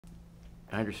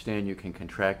I understand you can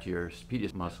contract your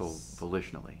Stapedius muscle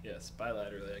volitionally. Yes,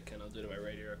 bilaterally I can. I'll do it in my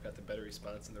right ear. I've got the better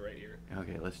response in the right ear.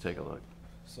 Okay, let's take a look.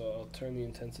 So I'll turn the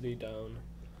intensity down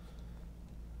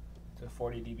to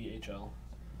 40 dBHL.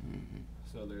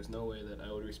 So there's no way that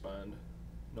I would respond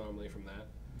normally from that.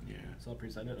 Yeah. So I'll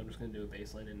present it. I'm just going to do a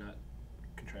baseline and not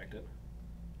contract it.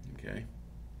 Okay.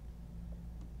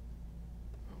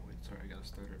 Oh wait, sorry, I got to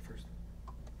start it first.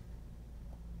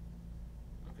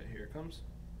 Okay, here it comes.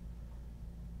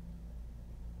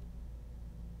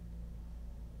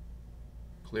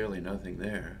 Clearly nothing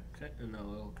there. Okay, and now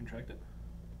I'll contract it.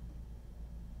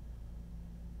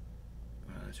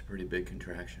 That's a pretty big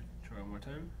contraction. Try one more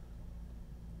time.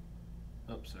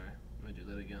 Oh, sorry. Let me do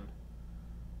that again.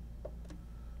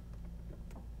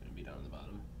 Gonna be down at the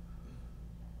bottom.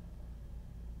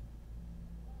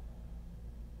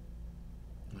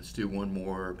 Let's do one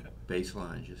more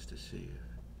baseline just to see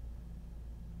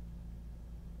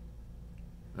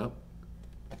if... Oh,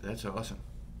 that's awesome.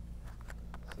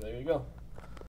 So there you go.